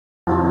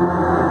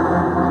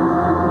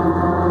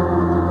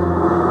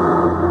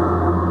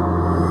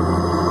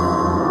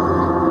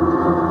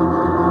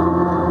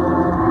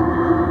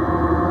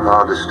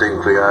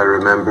distinctly I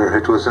remember,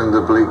 it was in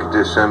the bleak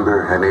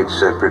December, and each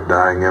separate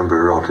dying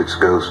ember wrought its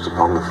ghost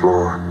upon the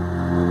floor.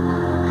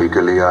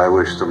 Eagerly I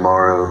wished the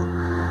morrow,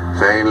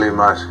 vainly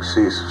my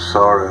surcease of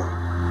sorrow,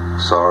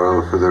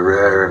 sorrow for the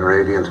rare and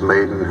radiant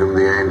maiden whom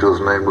the angels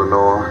named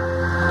Lenore,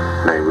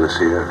 nameless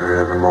here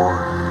forevermore.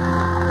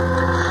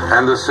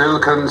 And the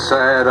silken,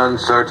 sad,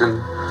 uncertain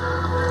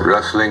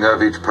rustling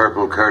of each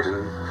purple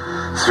curtain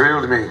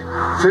thrilled me,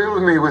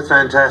 filled me with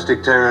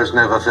fantastic terrors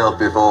never felt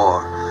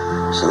before,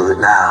 so that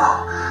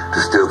now, to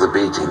still the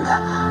beating,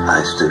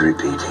 I stood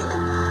repeating,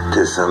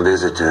 'tis some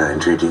visitor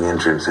entreating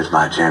entrance at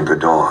my chamber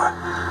door.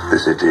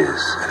 This it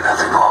is, and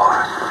nothing more.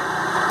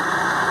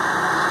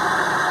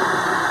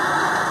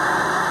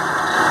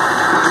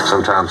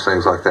 Sometimes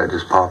things like that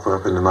just pop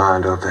up in the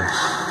mind, don't they?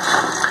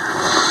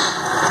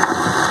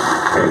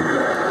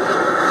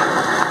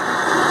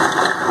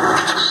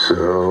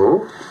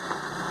 So,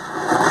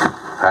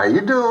 how you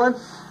doing?